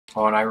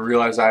Oh, and I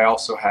realized I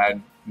also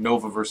had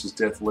Nova versus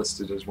Dith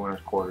listed as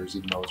winners quarters,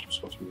 even though it's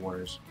supposed to be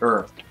winners.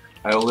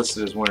 I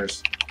listed as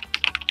winners.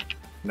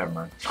 Never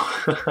mind.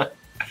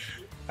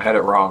 I had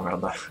it wrong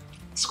on the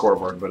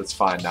scoreboard, but it's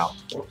fine now.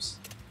 Whoops.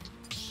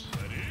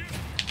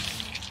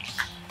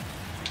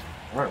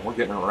 Alright, we're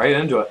getting right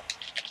into it.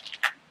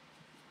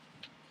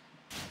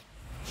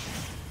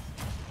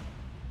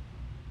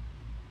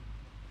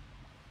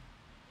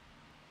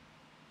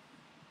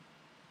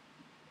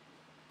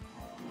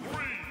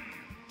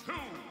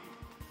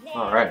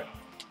 Alright.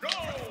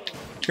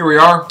 Here we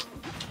are.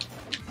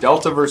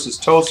 Delta versus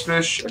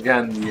Toastfish.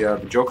 Again,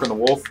 the Joker and the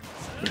Wolf.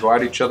 They go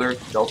at each other.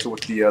 Delta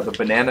with the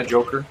banana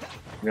Joker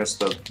against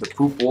the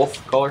poop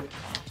wolf color.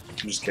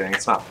 I'm just kidding.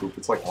 It's not poop.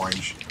 It's like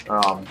orange.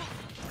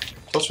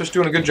 Toastfish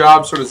doing a good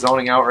job sort of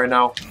zoning out right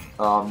now.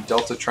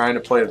 Delta trying to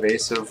play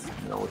evasive,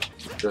 you know,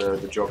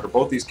 with the Joker.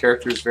 Both these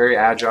characters very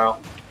agile.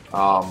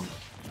 I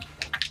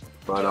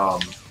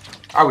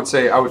would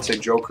say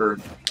Joker,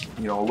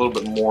 you know, a little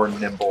bit more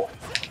nimble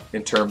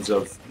in terms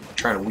of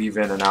trying to weave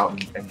in and out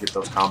and get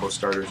those combo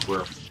starters,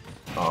 where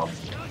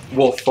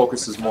Wolf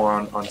focuses more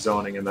on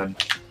zoning and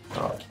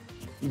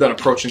then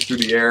approaching through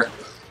the air.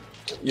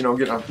 You know,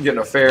 getting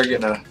a fair,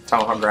 getting a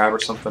Tomahawk grab or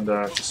something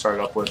to start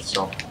it up with.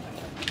 So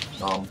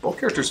both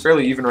characters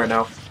fairly even right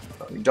now.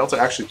 Delta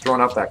actually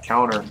throwing out that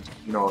counter,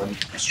 you know, an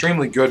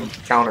extremely good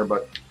counter,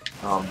 but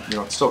you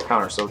know, it's still a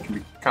counter, so it can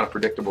be kind of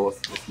predictable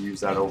if you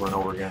use that over and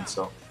over again.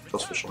 So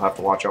Toastfish will have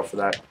to watch out for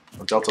that.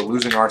 Delta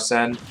losing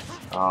Arsene,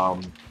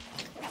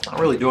 not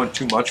really doing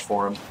too much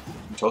for him.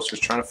 And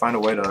Toastfish trying to find a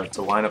way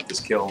to line up this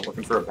kill,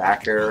 looking for a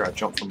back air, a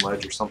jump from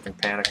ledge or something,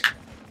 panic,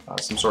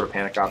 some sort of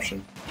panic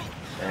option.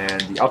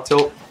 And the up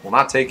tilt will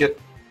not take it.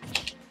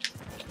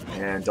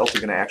 And Delta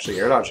going to actually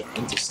air dodge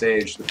into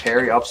stage. The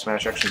parry up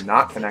smash actually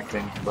not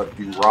connecting, but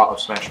the raw up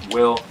smash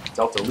will.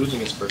 Delta losing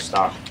his first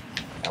stock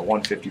at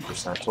 150%.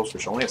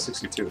 Toastfish only at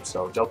 62.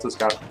 So Delta's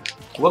got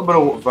a little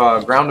bit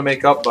of ground to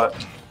make up,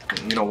 but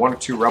you know, 1 or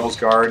 2 Rebels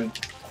guard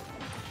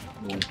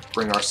will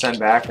bring Arsene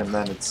back, and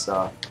then it's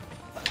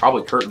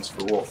probably curtains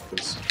for Wolf,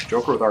 because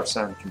Joker with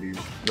Arsene can be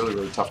really,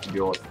 really tough to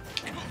deal with.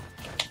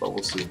 But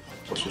we'll see.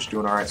 Toastfish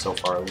doing all right so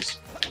far, at least.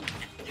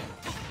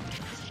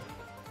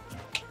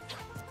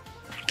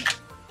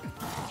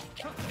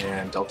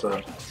 And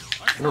Delta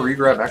going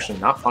to regrab, actually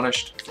not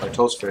punished by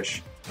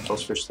Toastfish.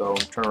 Toastfish, though,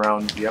 turn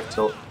around, the F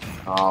tilt.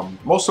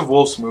 Most of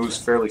Wolf's moves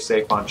fairly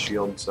safe on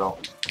shield, so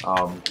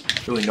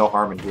really no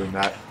harm in doing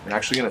that. And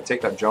actually going to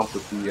take that jump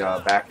with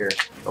the back air.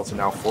 Delta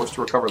now forced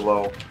to recover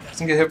low.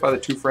 Doesn't get hit by the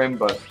 2-frame,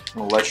 but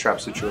in a ledge trap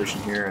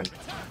situation here, and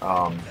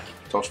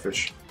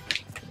Toastfish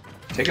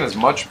taking as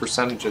much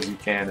percentage as you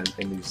can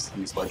in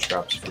these ledge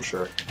traps for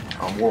sure.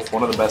 Wolf,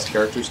 one of the best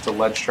characters to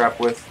ledge trap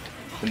with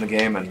in the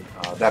game, and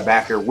that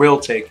back air will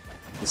take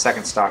the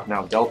second stock.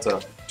 Now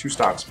Delta 2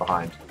 stocks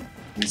behind.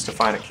 Needs to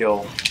find a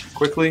kill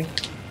quickly,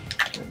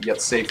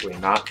 yet safely,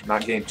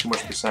 not gain too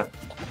much percent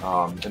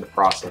in the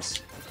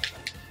process.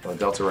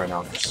 Delta right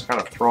now just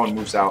kind of throwing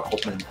moves out,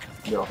 hoping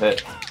they'll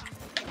hit.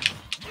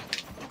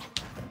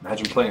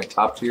 Imagine playing a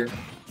top tier.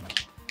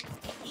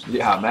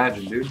 Yeah,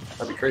 imagine, dude.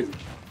 That'd be crazy.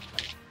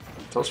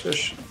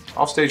 Toastfish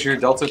off stage here.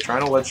 Delta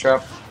trying to ledge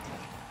trap.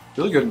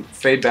 Really good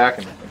fade back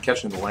and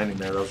catching the landing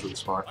there. That was really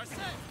smart.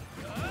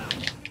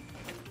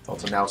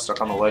 Delta now stuck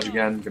on the ledge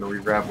again. Gonna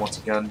re-grab once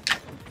again.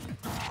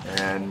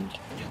 And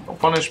don't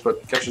punish,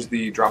 but catches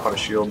the drop out of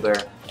shield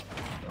there.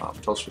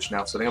 Toastfish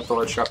now setting up the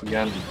ledge trap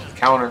again. The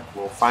counter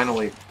will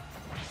finally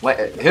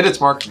hit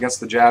its mark against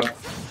the jab.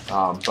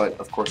 But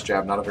of course,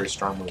 jab not a very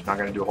strong move. Not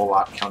going to do a whole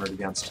lot countered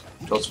against.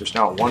 Toastfish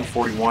now at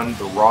 141.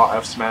 The raw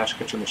F smash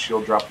catching the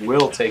shield drop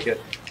will take it.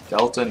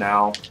 Delta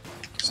now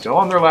still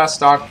on their last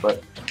stock,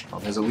 but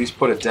has at least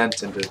put a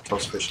dent into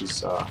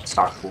Toastfish's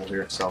stock pool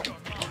here. So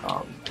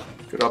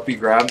good up B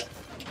grab.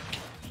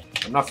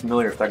 I'm not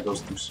familiar if that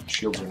goes through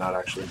shields or not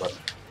actually, but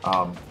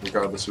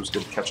regardless, it was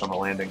good to catch on the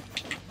landing.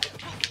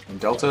 And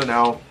Delta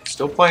now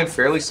still playing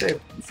fairly safe,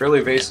 fairly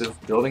evasive,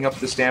 building up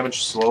this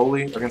damage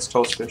slowly against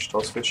Toastfish.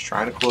 Toastfish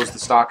trying to close the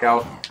stock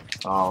out,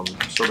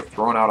 sort of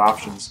throwing out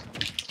options.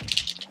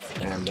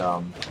 And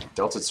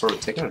Delta's sort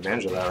of taking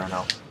advantage of that right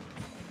now.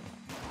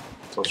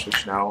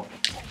 Toastfish now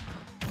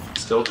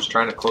still just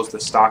trying to close the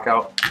stock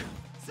out,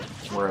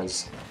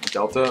 whereas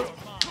Delta,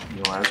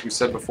 you know, as we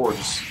said before,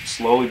 just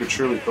slowly but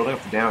surely building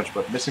up the damage,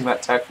 but missing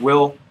that tech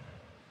will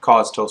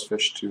cause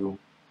Toastfish to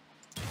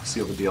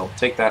seal the deal.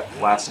 Take that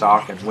last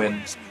stock and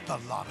win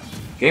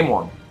game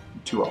 1,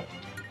 2-0.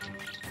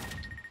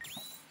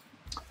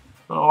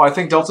 Oh, I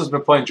think Delta's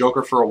been playing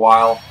Joker for a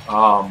while.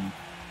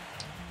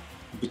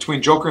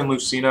 Between Joker and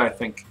Lucina, I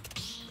think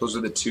those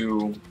are the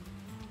 2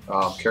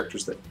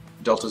 characters that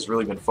Delta's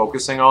really been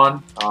focusing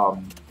on.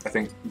 I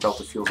think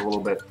Delta feels a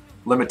little bit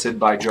limited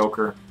by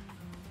Joker,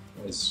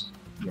 as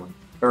you know,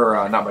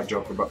 or not by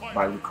Joker, but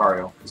by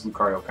Lucario, because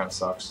Lucario kind of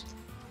sucks.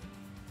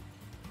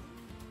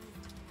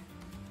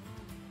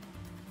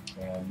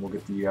 And we'll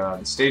get the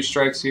stage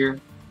strikes here.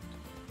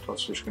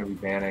 Toastfish going to be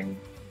banning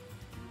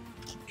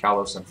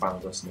Kalos and Final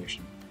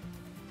Destination.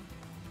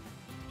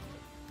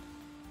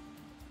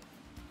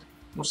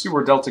 we'll see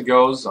where Delta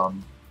goes.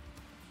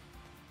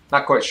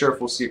 Not quite sure if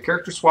we'll see a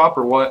character swap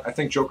or what. I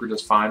think Joker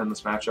does fine in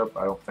this matchup.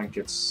 I don't think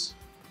it's,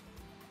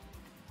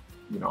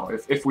 you know,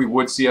 if we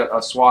would see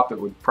a swap, it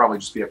would probably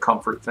just be a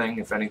comfort thing,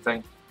 if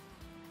anything.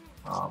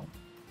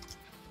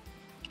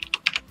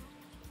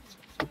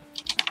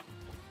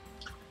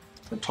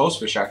 And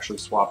Toastfish actually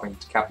swapping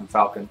to Captain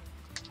Falcon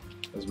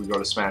as we go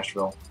to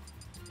Smashville.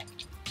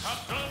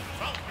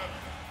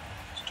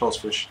 So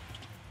Toastfish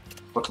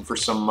looking for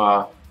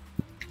some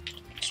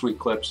sweet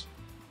clips.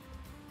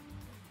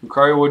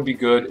 Lucario would be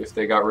good if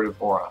they got rid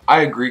of Aura.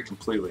 I agree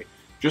completely.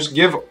 Just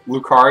give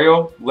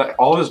Lucario, let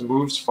all of his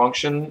moves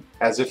function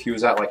as if he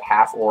was at like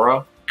half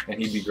Aura, and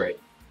he'd be great.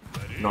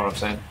 You know what I'm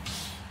saying?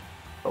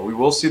 But we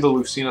will see the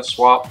Lucina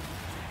swap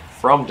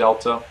from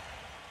Delta.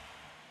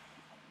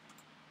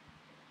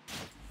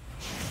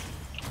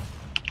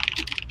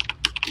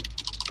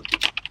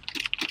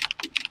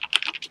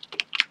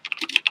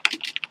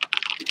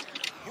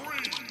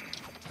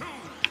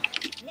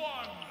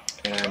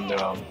 And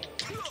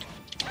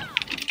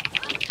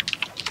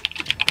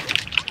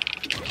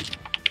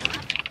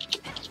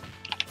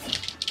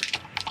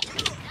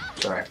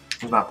sorry, I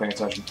was not paying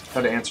attention.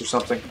 Had to answer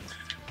something.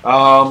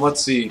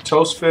 Let's see.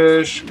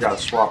 Toastfish. We gotta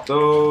swap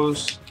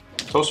those.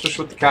 Toastfish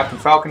with the Captain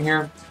Falcon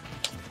here.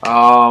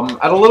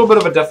 At a little bit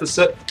of a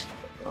deficit.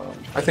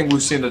 I think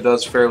Lucina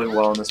does fairly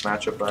well in this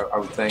matchup, I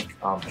would think.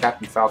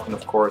 Captain Falcon,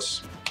 of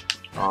course,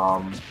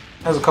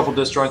 has a couple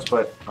disjoints,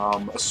 but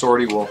a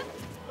sortie will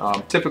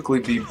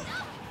typically be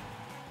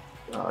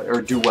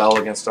or do well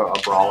against a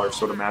brawler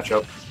sort of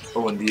matchup.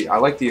 Oh, and I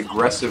like the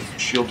aggressive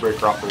shield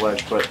breaker off the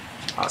ledge, but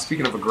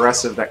speaking of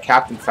aggressive, that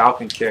Captain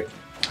Falcon kick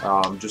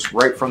just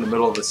right from the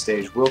middle of the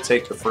stage will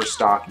take the first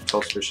stock in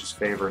Toastfish's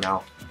favor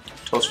now.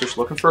 Toastfish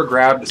looking for a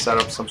grab to set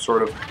up some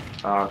sort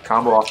of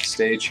combo off the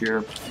stage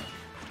here.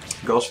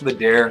 Goes for the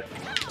dare,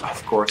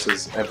 of course,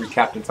 as every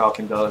Captain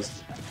Falcon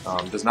does.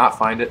 Does not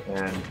find it,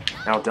 and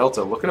now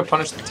Delta looking to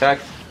punish the tech.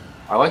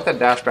 I like that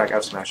dash back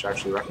F smash,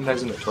 actually,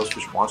 recognizing that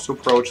Toastfish wants to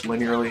approach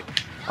linearly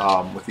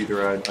with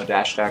either a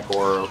dash attack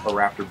or a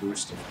raptor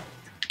boost.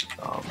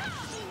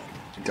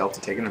 And Delta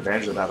taking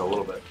advantage of that a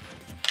little bit.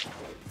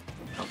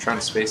 I'm trying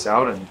to space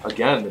out, and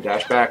again, the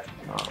dash back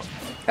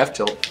F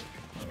tilt,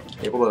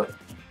 able to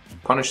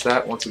punish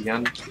that once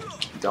again.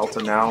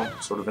 Delta now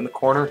sort of in the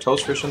corner,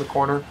 Toastfish in the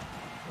corner.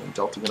 And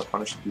Delta going to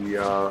punish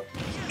the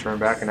turn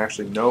back, and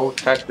actually no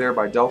tech there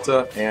by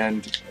Delta.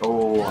 And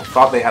oh, I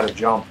thought they had a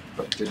jump,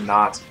 but did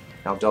not.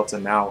 Now Delta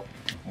now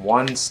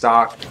 1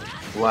 stock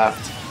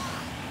left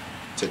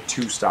to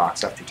 2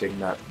 stocks after taking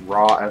that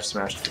raw F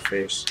smash to the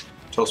face.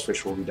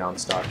 Toastfish will be down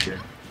stock here.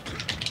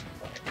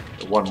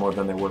 1 more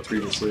than they were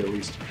previously, at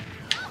least.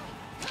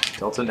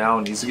 Delta now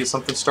needs to get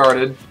something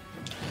started.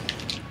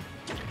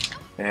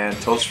 And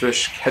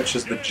Toastfish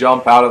catches the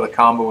jump out of the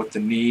combo with the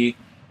knee,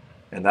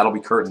 and that'll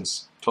be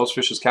curtains.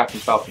 Toastfish's Captain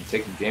Falcon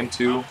taking game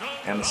 2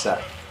 and the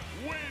set.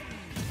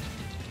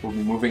 We'll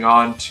be moving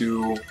on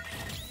to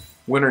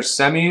winners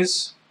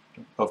semis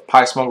of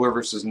Pie Smuggler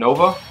versus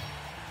Nova.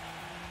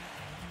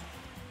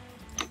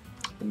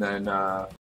 And then